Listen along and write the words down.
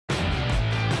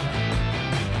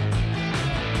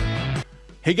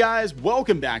Hey guys,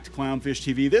 welcome back to Clownfish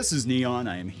TV. This is Kneon.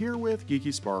 I am here with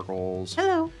Geeky Sparkles.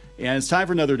 Hello. And it's time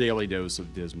for another daily dose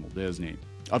of dismal Disney.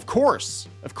 Of course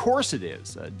it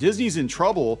is. Disney's in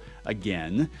trouble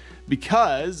again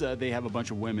because they have a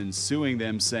bunch of women suing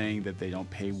them saying that they don't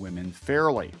pay women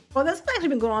fairly. Well, that's actually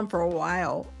been going on for a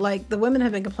while. Like, the women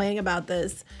have been complaining about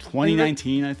this.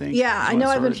 2019, I think. Yeah, I know.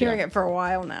 I've been hearing it for a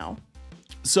while now.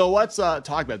 So let's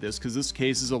talk about this because this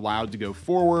case is allowed to go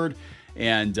forward.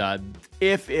 And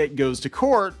if it goes to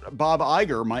court, Bob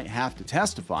Iger might have to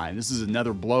testify. And this is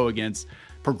another blow against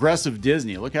progressive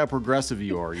Disney. Look how progressive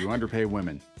you are. You underpay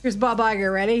women. Here's Bob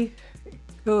Iger. Ready?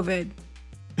 COVID.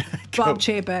 Bob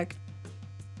Chapek.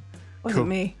 Wasn't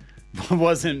me.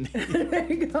 Wasn't me.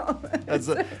 There you go. I was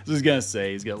going to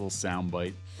say, he's got a little sound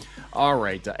bite. All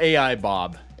right. AI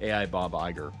Bob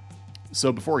Iger.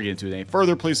 So before we get into it any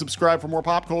further, please subscribe for more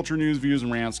pop culture news, views,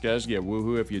 and rants, guys. Get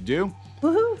woohoo if you do.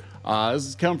 Woohoo. This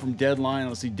is coming from Deadline.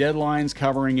 Let's see, Deadline's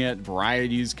covering it.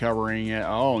 Variety's covering it.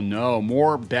 Oh no,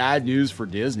 more bad news for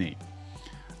Disney.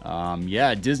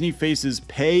 Yeah, Disney faces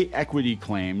pay equity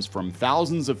claims from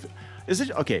thousands of... Is it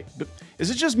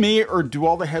just me, or do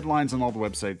all the headlines on all the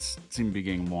websites seem to be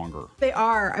getting longer? They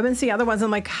are. I've been seeing other ones. I'm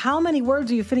like, how many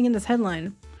words are you fitting in this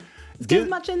headline? Let's get as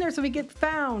much in there so we get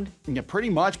found. Yeah,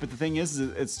 pretty much. But the thing is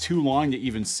it's too long to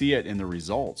even see it in the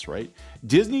results, right?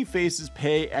 Disney faces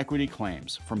pay equity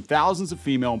claims from thousands of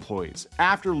female employees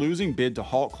after losing bid to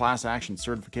halt class action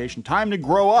certification. Time to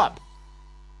grow up,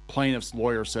 plaintiff's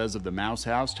lawyer says of the Mouse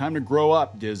House. Time to grow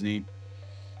up, Disney.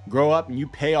 Grow up and you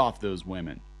pay off those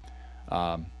women.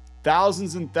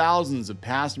 Thousands and thousands of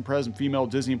past and present female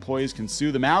Disney employees can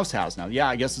sue the Mouse House. Now, yeah,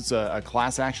 I guess it's a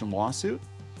class action lawsuit.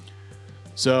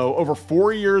 So over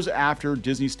 4 years after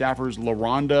Disney staffers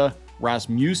LaRonda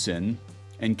Rasmussen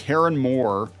and Karen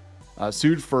Moore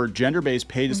sued for gender-based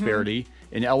pay disparity,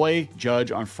 an LA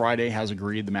judge on Friday has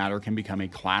agreed the matter can become a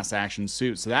class action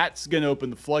suit. So that's going to open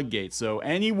the floodgates. So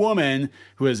any woman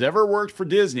who has ever worked for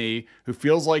Disney who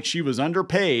feels like she was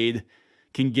underpaid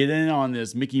can get in on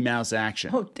this Mickey Mouse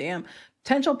action. Oh, damn.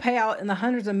 Potential payout in the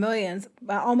hundreds of millions.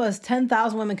 Almost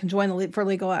 10,000 women can join for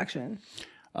legal action.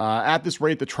 At this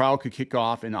rate, the trial could kick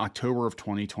off in October of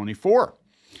 2024.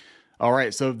 All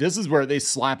right, so this is where they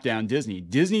slap down Disney.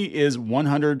 Disney is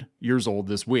 100 years old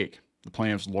this week, the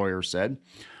plaintiff's lawyer said.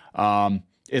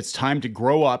 It's time to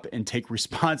grow up and take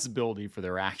responsibility for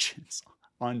their actions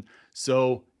on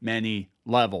so many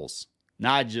levels,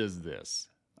 not just this.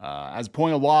 As a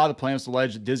point of law, the plaintiffs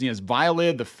allege that Disney has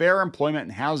violated the Fair Employment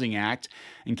and Housing Act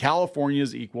and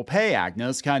California's Equal Pay Act. Now,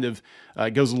 this kind of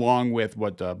goes along with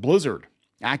what Blizzard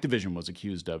Activision was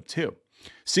accused of too.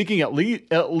 Seeking at least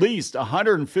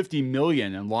 $150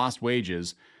 million in lost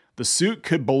wages, the suit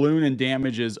could balloon in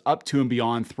damages up to and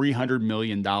beyond $300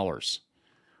 million.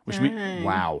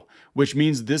 Which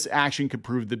means this action could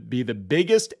prove to be the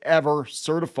biggest ever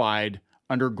certified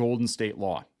under Golden State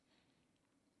law.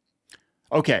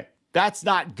 Okay, that's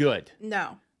not good.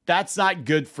 No. That's not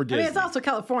good for Disney. I mean, it's also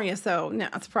California, so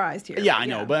not surprised here. Yeah, I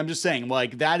know, but I'm just saying,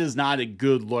 like, that is not a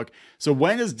good look. So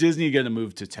when is Disney going to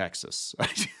move to Texas?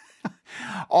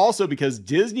 Also, because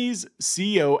Disney's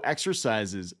CEO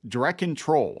exercises direct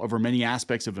control over many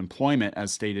aspects of employment,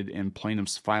 as stated in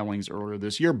plaintiff's filings earlier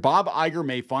this year, Bob Iger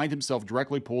may find himself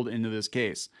directly pulled into this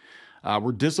case.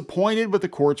 We're disappointed with the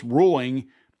court's ruling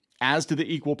as to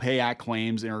the Equal Pay Act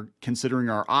claims and are considering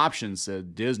our options,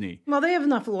 said Disney. Well, they have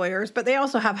enough lawyers, but they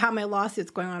also have how many lawsuits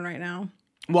going on right now?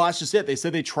 Well, that's just it. They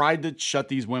said they tried to shut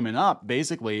these women up,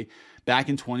 basically, back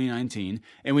in 2019.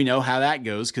 And we know how that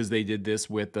goes because they did this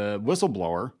with the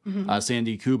whistleblower,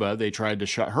 Sandy Kuba. They tried to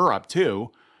shut her up, too.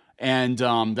 And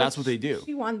that's what they do.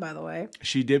 She won, by the way.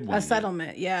 She did win. A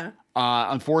settlement, yeah.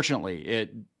 Unfortunately,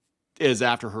 it is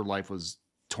after her life was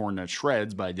torn to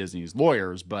shreds by Disney's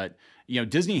lawyers. But, you know,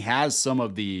 Disney has some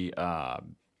of the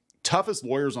toughest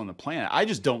lawyers on the planet. I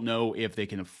just don't know if they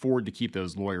can afford to keep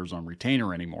those lawyers on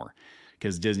retainer anymore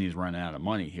because Disney's running out of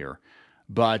money here.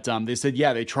 But they said,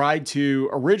 yeah, they tried to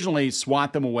originally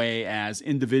swat them away as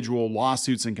individual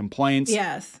lawsuits and complaints.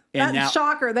 Yes. And that's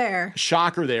shocker there.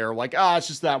 Shocker there. Like, it's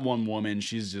just that one woman.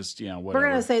 She's just, you know, whatever. We're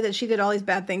going to say that she did all these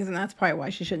bad things, and that's probably why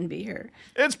she shouldn't be here.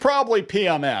 It's probably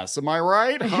PMS. Am I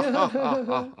right?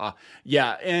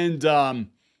 Yeah. And so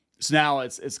now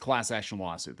it's class action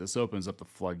lawsuit. This opens up the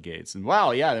floodgates. And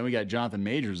wow, yeah, then we got Jonathan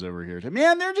Majors over here.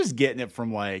 Man, they're just getting it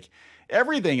from like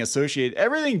everything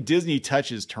Disney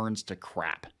touches turns to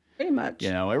crap. Pretty much.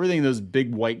 You know, everything those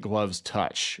big white gloves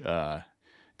touch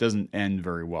doesn't end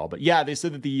very well. But yeah, they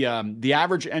said that the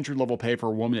average entry-level pay for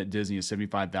a woman at Disney is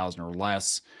 $75,000 or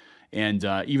less. And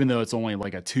even though it's only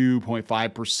like a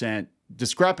 2.5%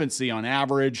 discrepancy on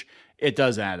average, it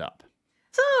does add up.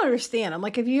 So don't understand. I'm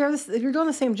like, if you're doing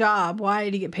the same job, why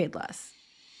did you get paid less?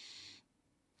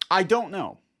 I don't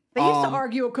know. They used to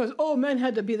argue because, men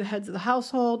had to be the heads of the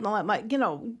household and all that.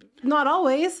 Not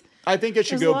always. I think it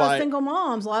should There's go a lot by of single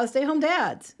moms, a lot of stay-home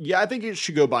dads. Yeah, I think it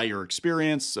should go by your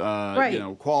experience,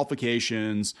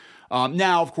 qualifications.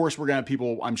 Now, of course, we're gonna have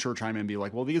people, I'm sure, chime in and be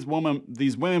like, "Well, these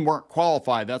women weren't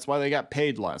qualified. That's why they got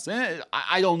paid less."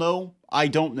 I don't know.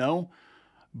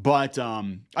 But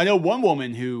I know one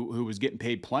woman who was getting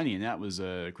paid plenty, and that was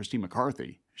Christine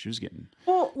McCarthy. She was getting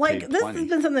paid this plenty. has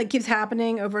been something that keeps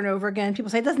happening over and over again. People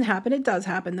say it doesn't happen. It does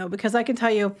happen though, because I can tell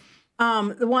you,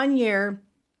 the one year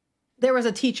there was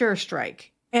a teacher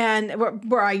strike, and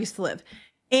where I used to live,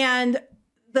 and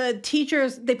the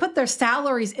teachers, they put their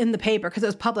salaries in the paper because it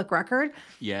was public record.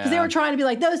 Yeah, because they were trying to be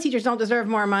like, those teachers don't deserve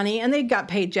more money, and they got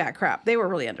paid jack crap. They were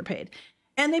really underpaid.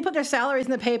 And they put their salaries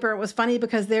in the paper. It was funny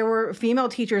because there were female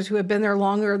teachers who had been there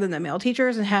longer than the male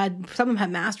teachers, and some of them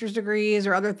had master's degrees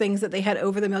or other things that they had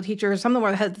over the male teachers. Some of them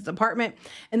were the heads of the department,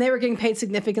 and they were getting paid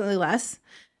significantly less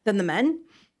than the men.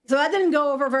 So that didn't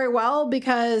go over very well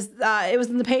because it was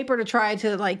in the paper to try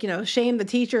to shame the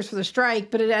teachers for the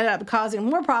strike, but it ended up causing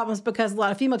more problems because a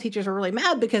lot of female teachers were really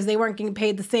mad because they weren't getting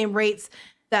paid the same rates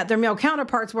that their male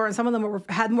counterparts were, and some of them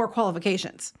had more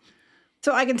qualifications.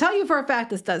 So I can tell you for a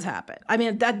fact this does happen. I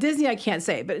mean, at Disney I can't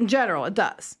say, but in general it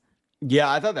does. Yeah,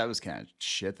 I thought that was kind of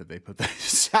shit that they put the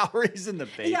salaries in the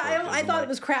paper. Yeah, I thought it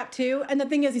was crap too. And the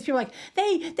thing is, these people are like,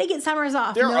 they get summers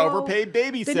off. They're overpaid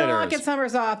babysitters. They do not get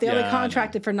summers off. They only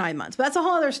contracted for 9 months. But that's a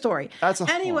whole other story.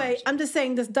 Anyway, I'm just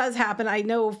saying this does happen. I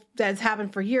know that it's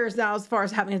happened for years now. As far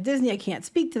as happening at Disney, I can't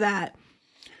speak to that.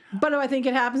 But do I think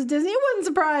it happens at Disney? It wouldn't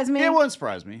surprise me. It wouldn't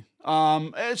surprise me.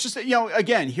 It's just,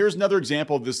 again, here's another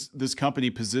example of this company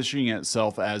positioning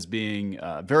itself as being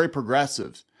very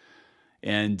progressive,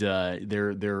 and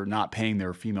they're not paying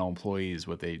their female employees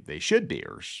what they should be,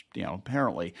 or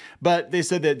apparently. But they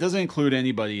said that it doesn't include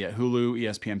anybody at Hulu,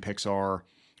 ESPN, Pixar,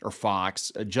 or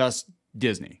Fox, just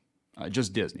Disney,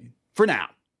 for now.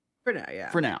 For now,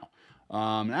 yeah. For now.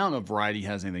 I don't know if Variety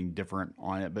has anything different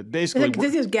on it, but basically,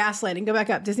 Disney's gaslighting. Go back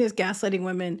up. Disney is gaslighting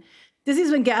women.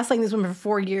 Disney's been gaslighting these women for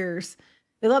 4 years.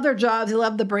 They love their jobs, they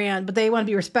love the brand, but they want to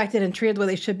be respected and treated the way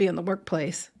they should be in the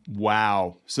workplace.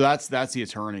 Wow. So that's the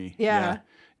attorney. Yeah.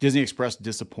 Disney expressed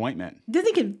disappointment.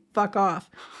 Disney can fuck off.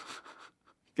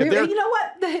 You know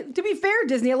what? To be fair,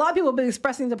 Disney, a lot of people have been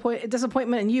expressing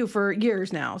disappointment in you for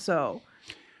years now. So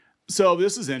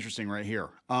this is interesting right here.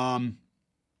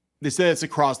 They said it's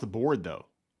across the board, though.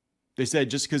 They said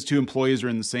just because two employees are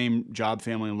in the same job,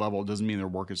 family, and level, it doesn't mean their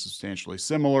work is substantially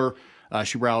similar.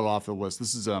 She rattled off the list.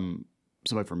 This is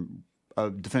somebody from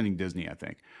defending Disney, I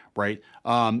think, right?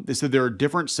 They said there are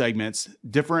different segments,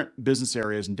 different business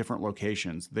areas, and different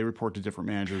locations. They report to different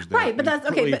managers. Right, but that's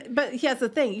okay. But here's the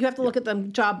thing: you have to look at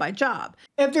them job by job.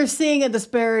 If they're seeing a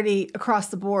disparity across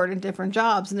the board in different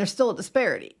jobs, and there's still a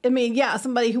disparity. I mean, yeah,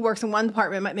 somebody who works in one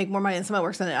department might make more money than somebody who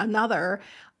works in another.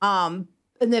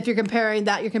 And if you're comparing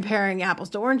that, you're comparing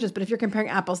apples to oranges. But if you're comparing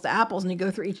apples to apples and you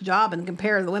go through each job and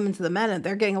compare the women to the men, and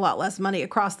they're getting a lot less money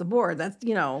across the board, that's,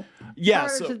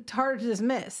 harder to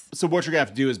dismiss. So what you're going to have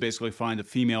to do is basically find a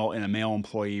female and a male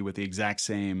employee with the exact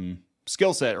same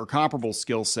skill set or comparable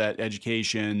skill set,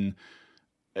 education,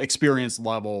 experience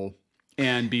level,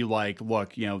 and be like,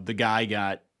 look, the guy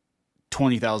got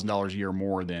 $20,000 a year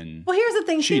more than here's the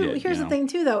thing, too. Here's the thing,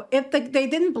 too, though. If they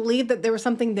didn't believe that there was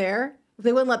something there,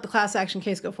 they wouldn't let the class action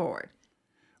case go forward.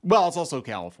 Well, it's also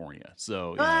California,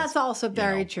 so that's also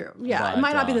very true. Yeah, but, it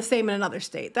might not be the same in another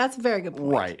state. That's a very good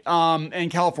point. Right.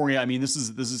 And California, I mean, this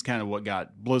is kind of what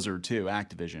got Blizzard too.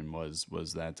 Activision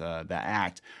was that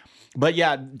act. But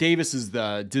yeah, Davis is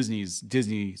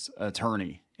Disney's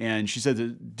attorney, and she said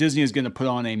that Disney is going to put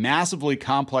on a massively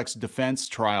complex defense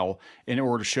trial in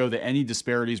order to show that any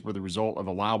disparities were the result of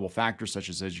allowable factors such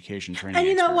as education, training, and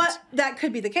you know what? That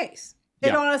could be the case.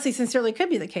 It honestly, sincerely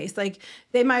could be the case. Like,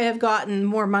 they might have gotten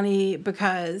more money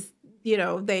because,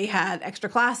 they had extra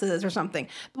classes or something.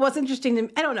 But what's interesting to me,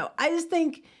 I don't know. I just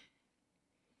think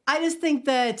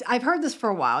that I've heard this for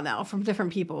a while now from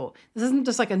different people. This isn't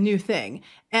just like a new thing.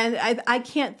 And I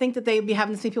can't think that they'd be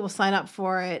having the same people sign up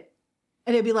for it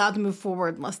and they'd be allowed to move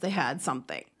forward unless they had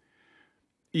something.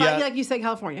 Yeah. But like you said,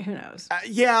 California, who knows?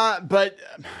 But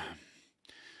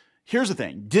here's the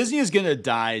thing. Disney is going to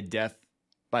die a death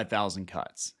by 1,000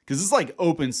 cuts, because it's like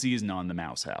open season on the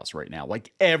Mouse House right now.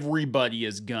 Like, everybody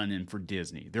is gunning for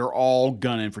Disney. They're all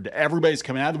gunning for everybody's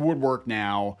coming out of the woodwork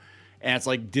now, and it's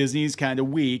like Disney's kind of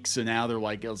weak, so now they're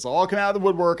like, let's all come out of the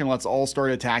woodwork and let's all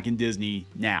start attacking Disney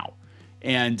now.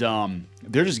 And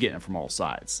they're just getting it from all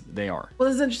sides. They are. Well,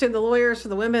 this is interesting. The lawyers for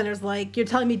the women is like, you're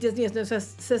telling me Disney has no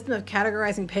system of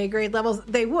categorizing pay grade levels?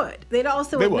 They would. They'd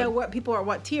also know what people are,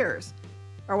 what tiers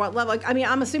or what level. Like, I mean,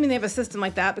 I'm assuming they have a system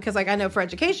like that because, like, I know for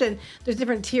education, there's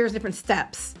different tiers, different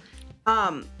steps.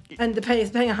 And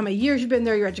depending on how many years you've been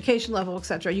there, your education level, et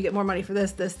cetera, you get more money for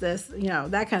this, you know,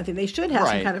 that kind of thing. They should have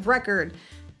some kind of record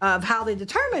of how they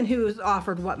determine who's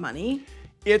offered what money.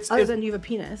 Other than you have a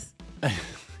penis.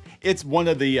 It's one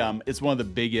of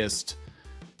the biggest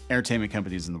entertainment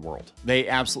companies in the world. They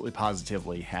absolutely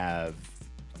positively have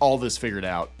all this figured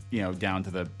out, you know, down to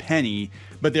the penny,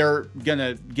 but they're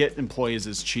gonna get employees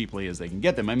as cheaply as they can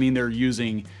get them. I mean, they're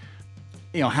using,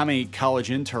 you know, how many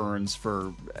college interns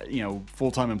for, you know,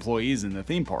 full-time employees in the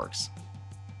theme parks.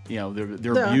 You know,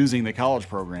 they're abusing the college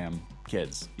program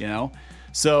kids, you know?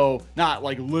 So not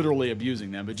like literally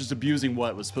abusing them, but just abusing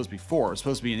what it was supposed to be for. It was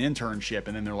supposed to be an internship,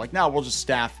 and then they're like, no, we'll just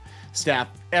staff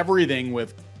everything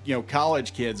with, you know,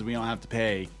 college kids. We don't have to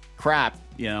pay crap,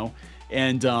 you know?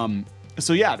 And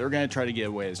so yeah, they're going to try to get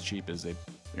away as cheap as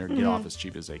or get off as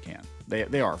cheap as they can.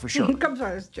 They are, for sure. Comes from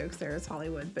there's jokes there. It's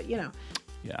Hollywood, but you know.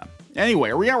 Yeah. Anyway,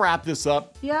 are we gonna wrap this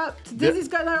up? Yep. Disney's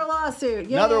got another lawsuit.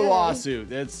 Yay. Another lawsuit.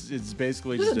 It's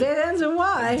basically just date ends and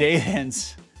why. Date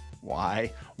ends.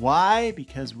 Why? Why?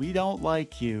 Because we don't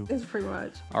like you. It's pretty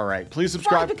much. All right. Please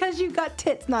subscribe. Why? Because you got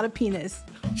tits, not a penis.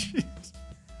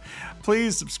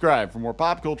 Please subscribe for more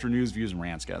pop culture news, views, and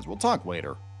rants, guys. We'll talk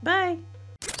later. Bye.